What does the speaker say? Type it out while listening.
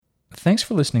Thanks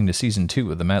for listening to Season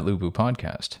 2 of the Matt Lupu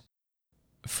podcast.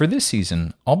 For this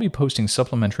season, I'll be posting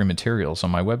supplementary materials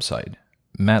on my website,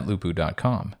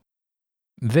 mattlupu.com.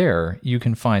 There, you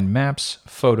can find maps,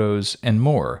 photos, and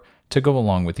more to go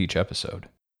along with each episode.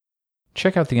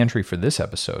 Check out the entry for this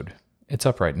episode. It's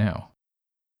up right now.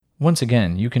 Once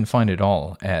again, you can find it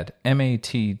all at mattlupu.com.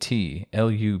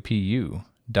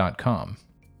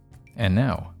 And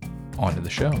now, on to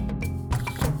the show.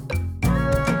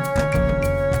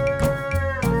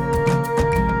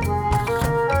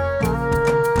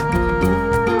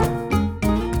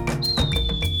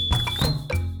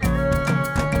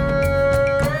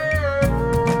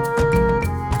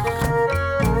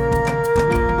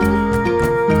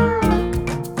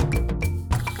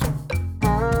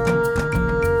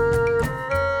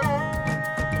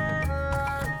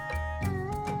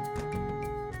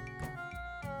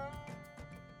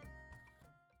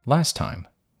 Last time,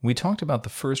 we talked about the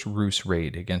first Rus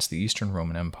raid against the Eastern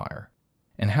Roman Empire,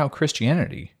 and how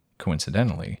Christianity,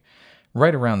 coincidentally,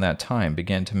 right around that time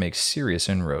began to make serious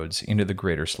inroads into the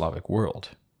greater Slavic world.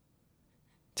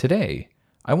 Today,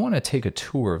 I want to take a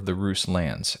tour of the Rus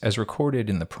lands as recorded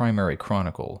in the primary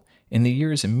chronicle in the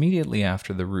years immediately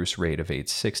after the Rus raid of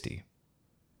 860.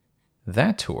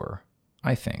 That tour,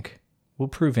 I think, will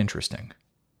prove interesting.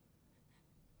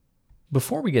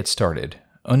 Before we get started,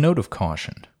 a note of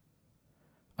caution.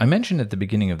 I mentioned at the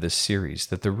beginning of this series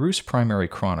that the Rus Primary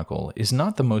Chronicle is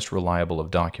not the most reliable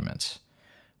of documents,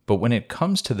 but when it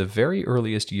comes to the very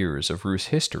earliest years of Rus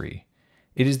history,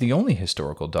 it is the only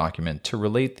historical document to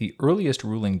relate the earliest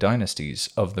ruling dynasties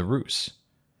of the Rus.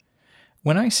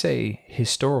 When I say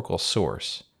historical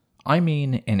source, I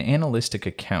mean an analytic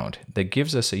account that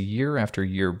gives us a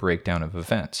year-after-year breakdown of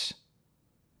events.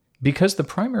 Because the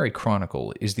primary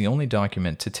chronicle is the only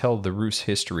document to tell the Rus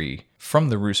history from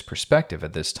the Rus perspective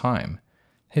at this time,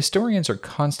 historians are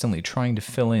constantly trying to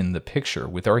fill in the picture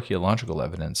with archaeological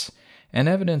evidence and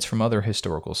evidence from other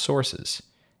historical sources,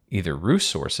 either Rus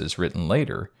sources written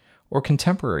later or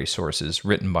contemporary sources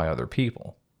written by other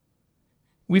people.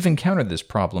 We've encountered this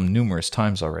problem numerous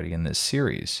times already in this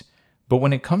series, but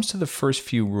when it comes to the first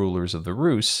few rulers of the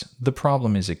Rus, the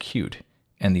problem is acute,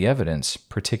 and the evidence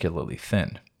particularly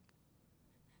thin.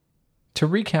 To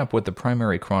recap what the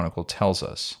primary chronicle tells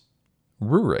us,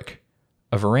 Rurik,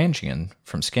 a Varangian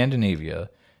from Scandinavia,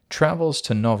 travels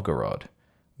to Novgorod,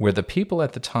 where the people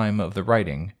at the time of the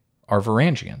writing are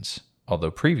Varangians, although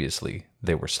previously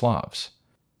they were Slavs.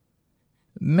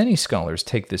 Many scholars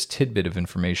take this tidbit of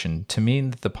information to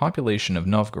mean that the population of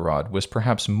Novgorod was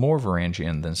perhaps more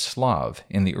Varangian than Slav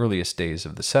in the earliest days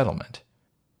of the settlement.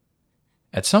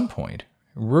 At some point,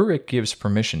 Rurik gives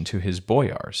permission to his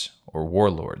boyars, or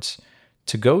warlords,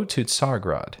 to go to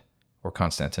Tsargrad, or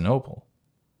Constantinople.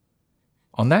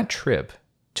 On that trip,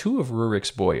 two of Rurik's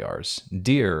boyars,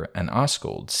 Dir and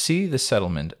Askold, see the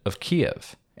settlement of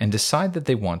Kiev and decide that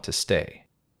they want to stay.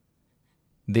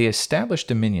 They establish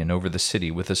dominion over the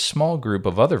city with a small group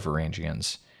of other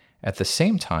Varangians, at the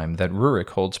same time that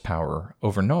Rurik holds power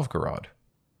over Novgorod.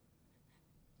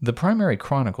 The primary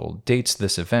chronicle dates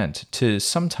this event to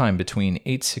sometime between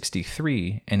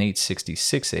 863 and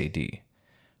 866 AD.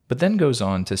 But then goes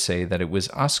on to say that it was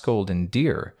Askold and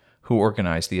Dir who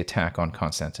organized the attack on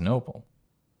Constantinople.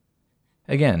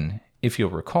 Again, if you'll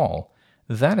recall,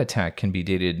 that attack can be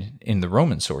dated in the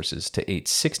Roman sources to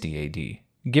 860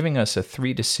 AD, giving us a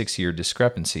 3 to 6 year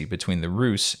discrepancy between the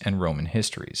Rus and Roman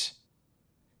histories.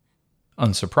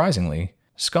 Unsurprisingly,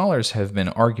 scholars have been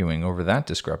arguing over that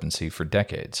discrepancy for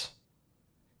decades.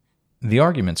 The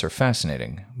arguments are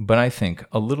fascinating, but I think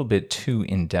a little bit too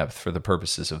in-depth for the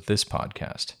purposes of this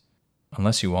podcast,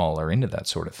 unless you all are into that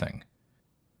sort of thing.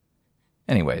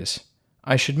 Anyways,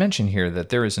 I should mention here that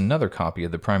there is another copy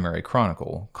of the primary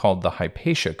chronicle called the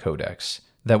Hypatia Codex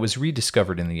that was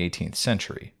rediscovered in the 18th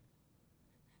century.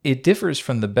 It differs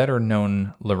from the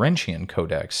better-known Laurentian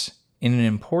Codex in an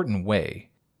important way,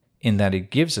 in that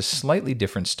it gives a slightly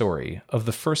different story of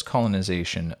the first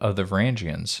colonization of the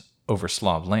Varangians over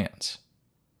Slav lands.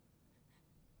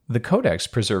 The Codex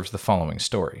preserves the following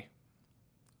story.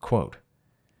 Quote,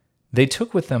 "They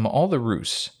took with them all the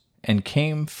Rus, and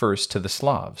came first to the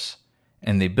Slavs,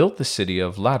 and they built the city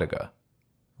of Ladoga.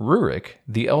 Rurik,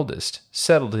 the eldest,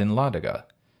 settled in Ladoga,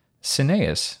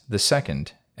 Cineas, the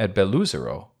second, at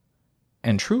Beluzero,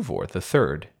 and Truvor, the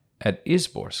third, at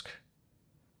Izborsk.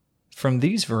 From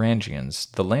these Varangians,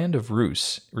 the land of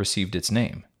Rus received its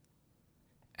name.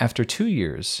 After 2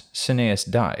 years, Cineas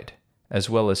died, as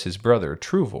well as his brother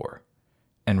Truvor,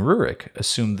 and Rurik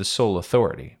assumed the sole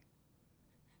authority.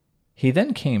 He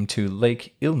then came to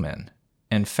Lake Ilmen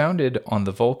and founded on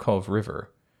the Volkhov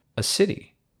River a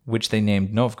city which they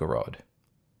named Novgorod,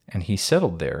 and he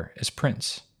settled there as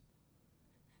prince.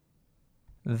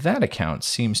 That account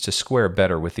seems to square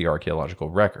better with the archaeological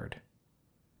record.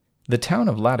 The town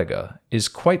of Ladoga is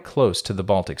quite close to the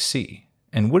Baltic Sea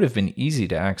and would have been easy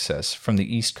to access from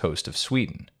the east coast of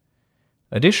Sweden.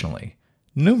 Additionally,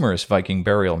 numerous Viking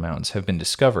burial mounds have been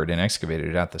discovered and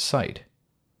excavated at the site.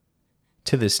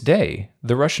 To this day,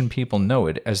 the Russian people know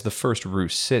it as the first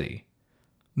Rus city.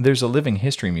 There's a living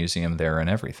history museum there and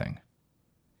everything.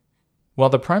 While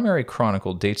the primary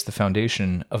chronicle dates the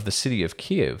foundation of the city of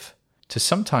Kiev to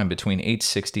sometime between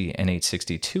 860 and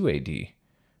 862 AD,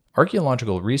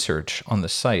 archaeological research on the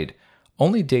site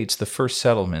only dates the first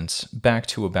settlements back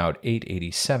to about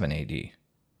 887 AD.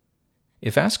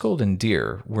 If Askold and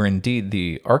Deer were indeed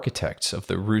the architects of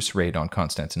the Rus raid on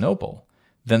Constantinople,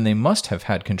 then they must have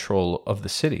had control of the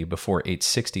city before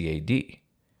 860 AD.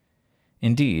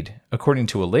 Indeed, according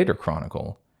to a later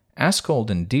chronicle, Askold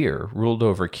and Deer ruled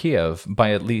over Kiev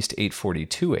by at least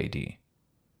 842 AD.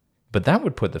 But that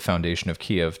would put the foundation of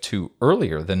Kiev to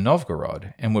earlier than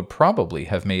Novgorod and would probably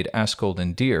have made Askold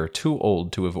and Deer too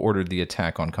old to have ordered the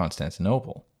attack on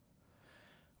Constantinople.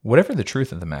 Whatever the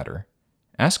truth of the matter,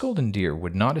 Askold and Deer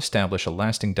would not establish a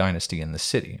lasting dynasty in the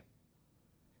city.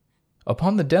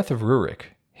 Upon the death of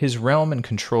Rurik, his realm and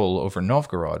control over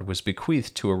Novgorod was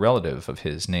bequeathed to a relative of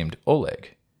his named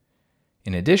Oleg.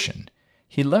 In addition,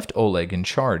 he left Oleg in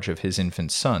charge of his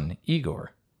infant son,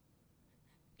 Igor.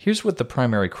 Here's what the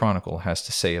primary chronicle has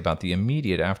to say about the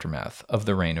immediate aftermath of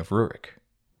the reign of Rurik.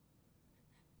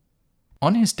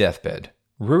 On his deathbed,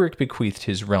 Rurik bequeathed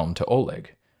his realm to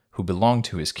Oleg, who belonged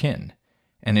to his kin,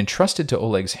 and entrusted to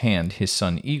Oleg's hand his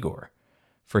son Igor,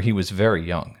 for he was very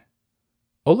young.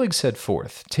 Oleg set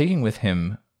forth, taking with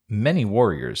him many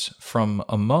warriors from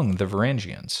among the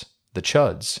Varangians, the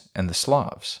Chuds, and the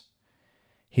Slavs.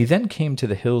 He then came to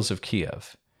the hills of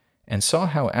Kiev, and saw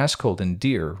how Askold and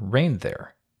Deer reigned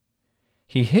there.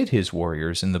 He hid his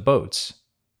warriors in the boats,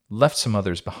 left some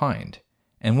others behind,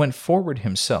 and went forward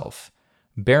himself,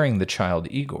 bearing the child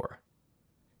Igor.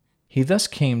 He thus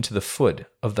came to the foot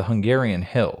of the Hungarian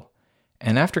hill,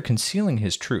 and after concealing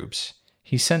his troops,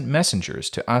 he sent messengers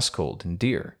to Askold and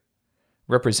Deer,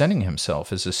 representing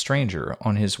himself as a stranger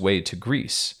on his way to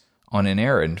Greece on an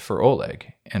errand for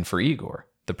Oleg and for Igor,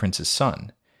 the prince's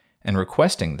son, and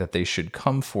requesting that they should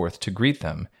come forth to greet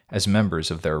them as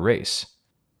members of their race.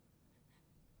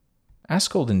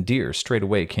 Askold and Deer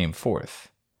straightway came forth.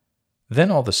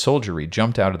 Then all the soldiery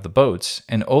jumped out of the boats,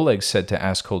 and Oleg said to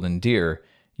Askold and Deer,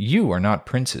 "You are not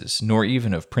princes, nor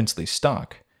even of princely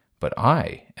stock, but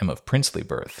I am of princely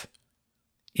birth."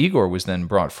 Igor was then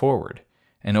brought forward,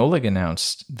 and Oleg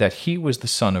announced that he was the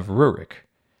son of Rurik.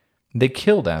 They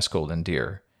killed Askold and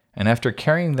Deer, and after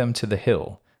carrying them to the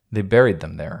hill, they buried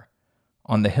them there,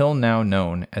 on the hill now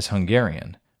known as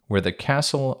Hungarian, where the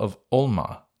castle of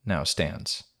Olma now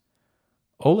stands.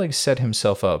 Oleg set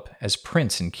himself up as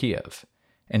prince in Kiev,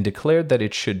 and declared that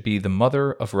it should be the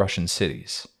mother of Russian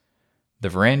cities. The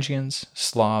Varangians,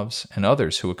 Slavs, and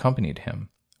others who accompanied him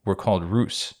were called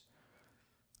Rus.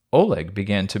 Oleg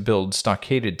began to build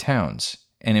stockaded towns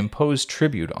and imposed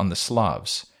tribute on the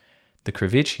Slavs, the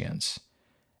Krivichians,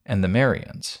 and the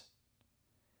Marians.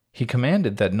 He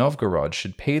commanded that Novgorod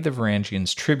should pay the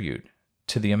Varangians tribute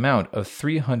to the amount of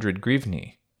 300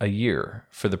 grivni a year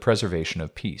for the preservation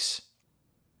of peace.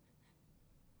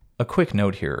 A quick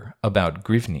note here about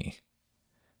grivni.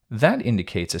 That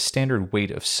indicates a standard weight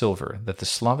of silver that the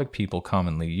Slavic people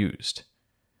commonly used.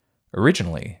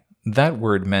 Originally, that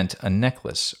word meant a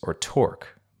necklace or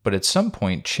torque, but at some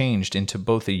point changed into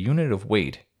both a unit of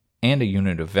weight and a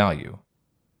unit of value.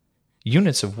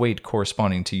 Units of weight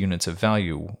corresponding to units of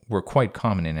value were quite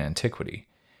common in antiquity,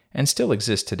 and still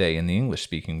exist today in the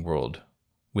English-speaking world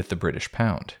with the British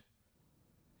pound.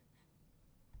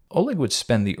 Oleg would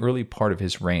spend the early part of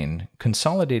his reign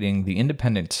consolidating the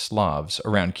independent Slavs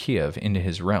around Kiev into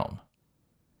his realm.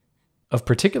 Of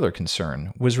particular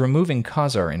concern was removing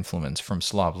Khazar influence from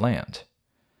Slav land.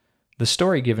 The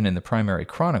story given in the primary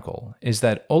chronicle is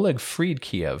that Oleg freed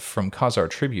Kiev from Khazar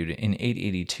tribute in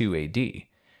 882 AD,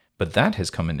 but that has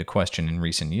come into question in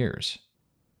recent years.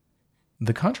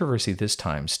 The controversy this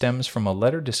time stems from a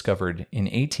letter discovered in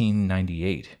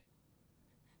 1898.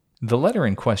 The letter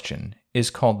in question is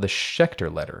called the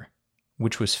Schechter letter,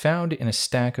 which was found in a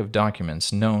stack of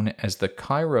documents known as the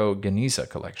Cairo Geniza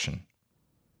collection.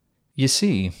 You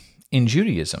see, in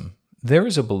Judaism, there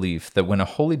is a belief that when a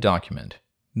holy document,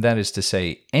 that is to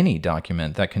say, any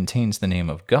document that contains the name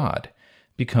of God,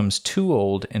 becomes too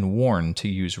old and worn to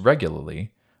use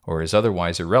regularly, or is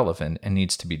otherwise irrelevant and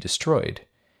needs to be destroyed,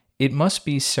 it must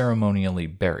be ceremonially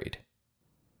buried.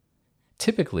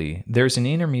 Typically, there's an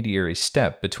intermediary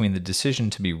step between the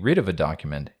decision to be rid of a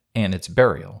document and its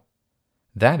burial.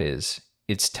 That is,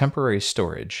 its temporary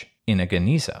storage in a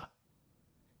geniza.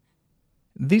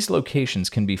 These locations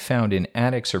can be found in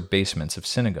attics or basements of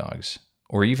synagogues,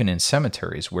 or even in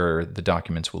cemeteries where the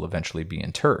documents will eventually be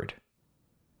interred.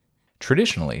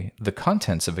 Traditionally, the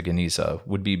contents of a geniza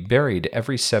would be buried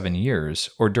every 7 years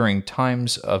or during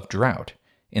times of drought,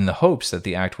 in the hopes that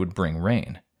the act would bring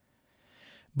rain.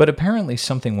 But apparently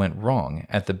something went wrong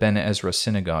at the Ben Ezra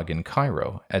synagogue in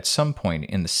Cairo at some point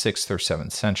in the 6th or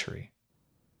 7th century.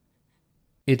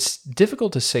 It's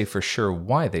difficult to say for sure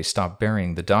why they stopped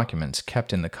burying the documents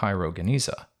kept in the Cairo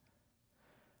Geniza.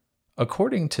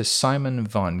 According to Simon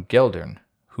von Geldern,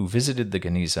 who visited the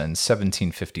Geniza in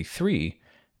 1753,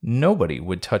 nobody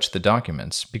would touch the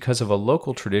documents because of a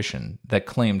local tradition that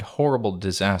claimed horrible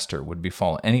disaster would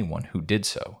befall anyone who did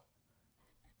so.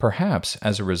 Perhaps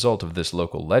as a result of this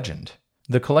local legend,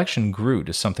 the collection grew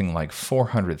to something like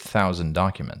 400,000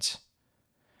 documents.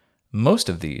 Most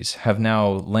of these have now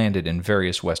landed in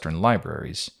various Western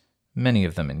libraries, many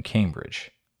of them in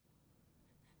Cambridge.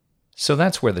 So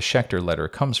that's where the Schechter letter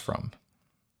comes from.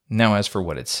 Now, as for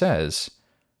what it says,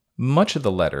 much of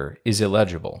the letter is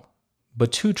illegible,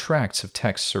 but 2 tracts of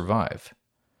text survive.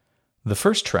 The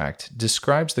first tract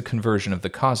describes the conversion of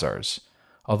the Khazars,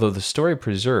 although the story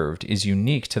preserved is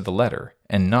unique to the letter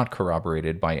and not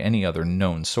corroborated by any other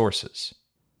known sources.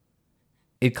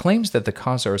 It claims that the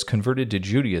Khazars converted to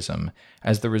Judaism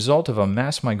as the result of a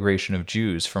mass migration of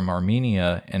Jews from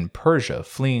Armenia and Persia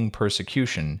fleeing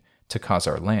persecution to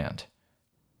Khazar land.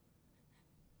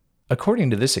 According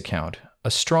to this account,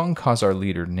 a strong Khazar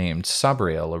leader named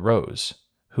Sabriel arose,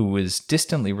 who was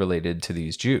distantly related to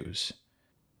these Jews.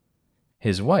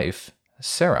 His wife,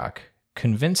 Serach,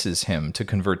 convinces him to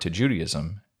convert to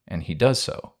Judaism, and he does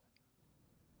so.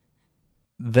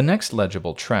 The next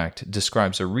legible tract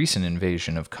describes a recent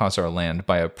invasion of Khazar land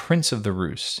by a prince of the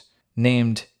Rus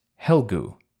named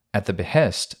Helgu at the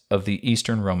behest of the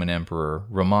Eastern Roman Emperor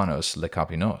Romanos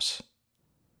Lekapinos.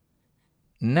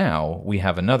 Now we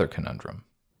have another conundrum.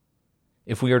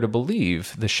 If we are to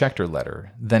believe the Schechter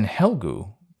letter, then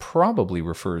Helgu probably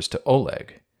refers to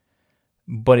Oleg,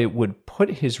 but it would put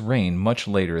his reign much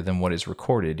later than what is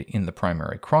recorded in the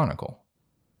primary chronicle.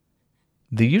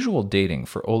 The usual dating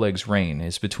for Oleg's reign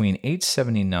is between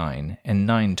 879 and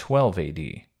 912 AD,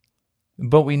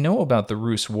 but we know about the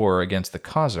Rus' war against the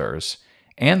Khazars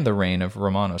and the reign of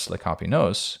Romanos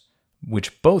Lekapinos,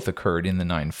 which both occurred in the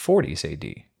 940s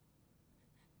AD.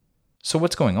 So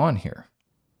what's going on here?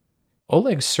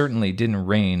 Oleg certainly didn't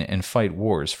reign and fight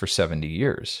wars for 70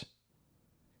 years.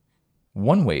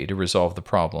 One way to resolve the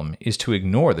problem is to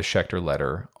ignore the Schechter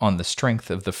letter on the strength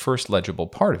of the first legible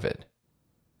part of it.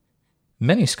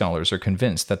 Many scholars are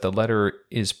convinced that the letter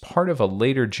is part of a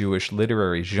later Jewish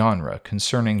literary genre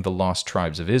concerning the lost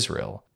tribes of Israel,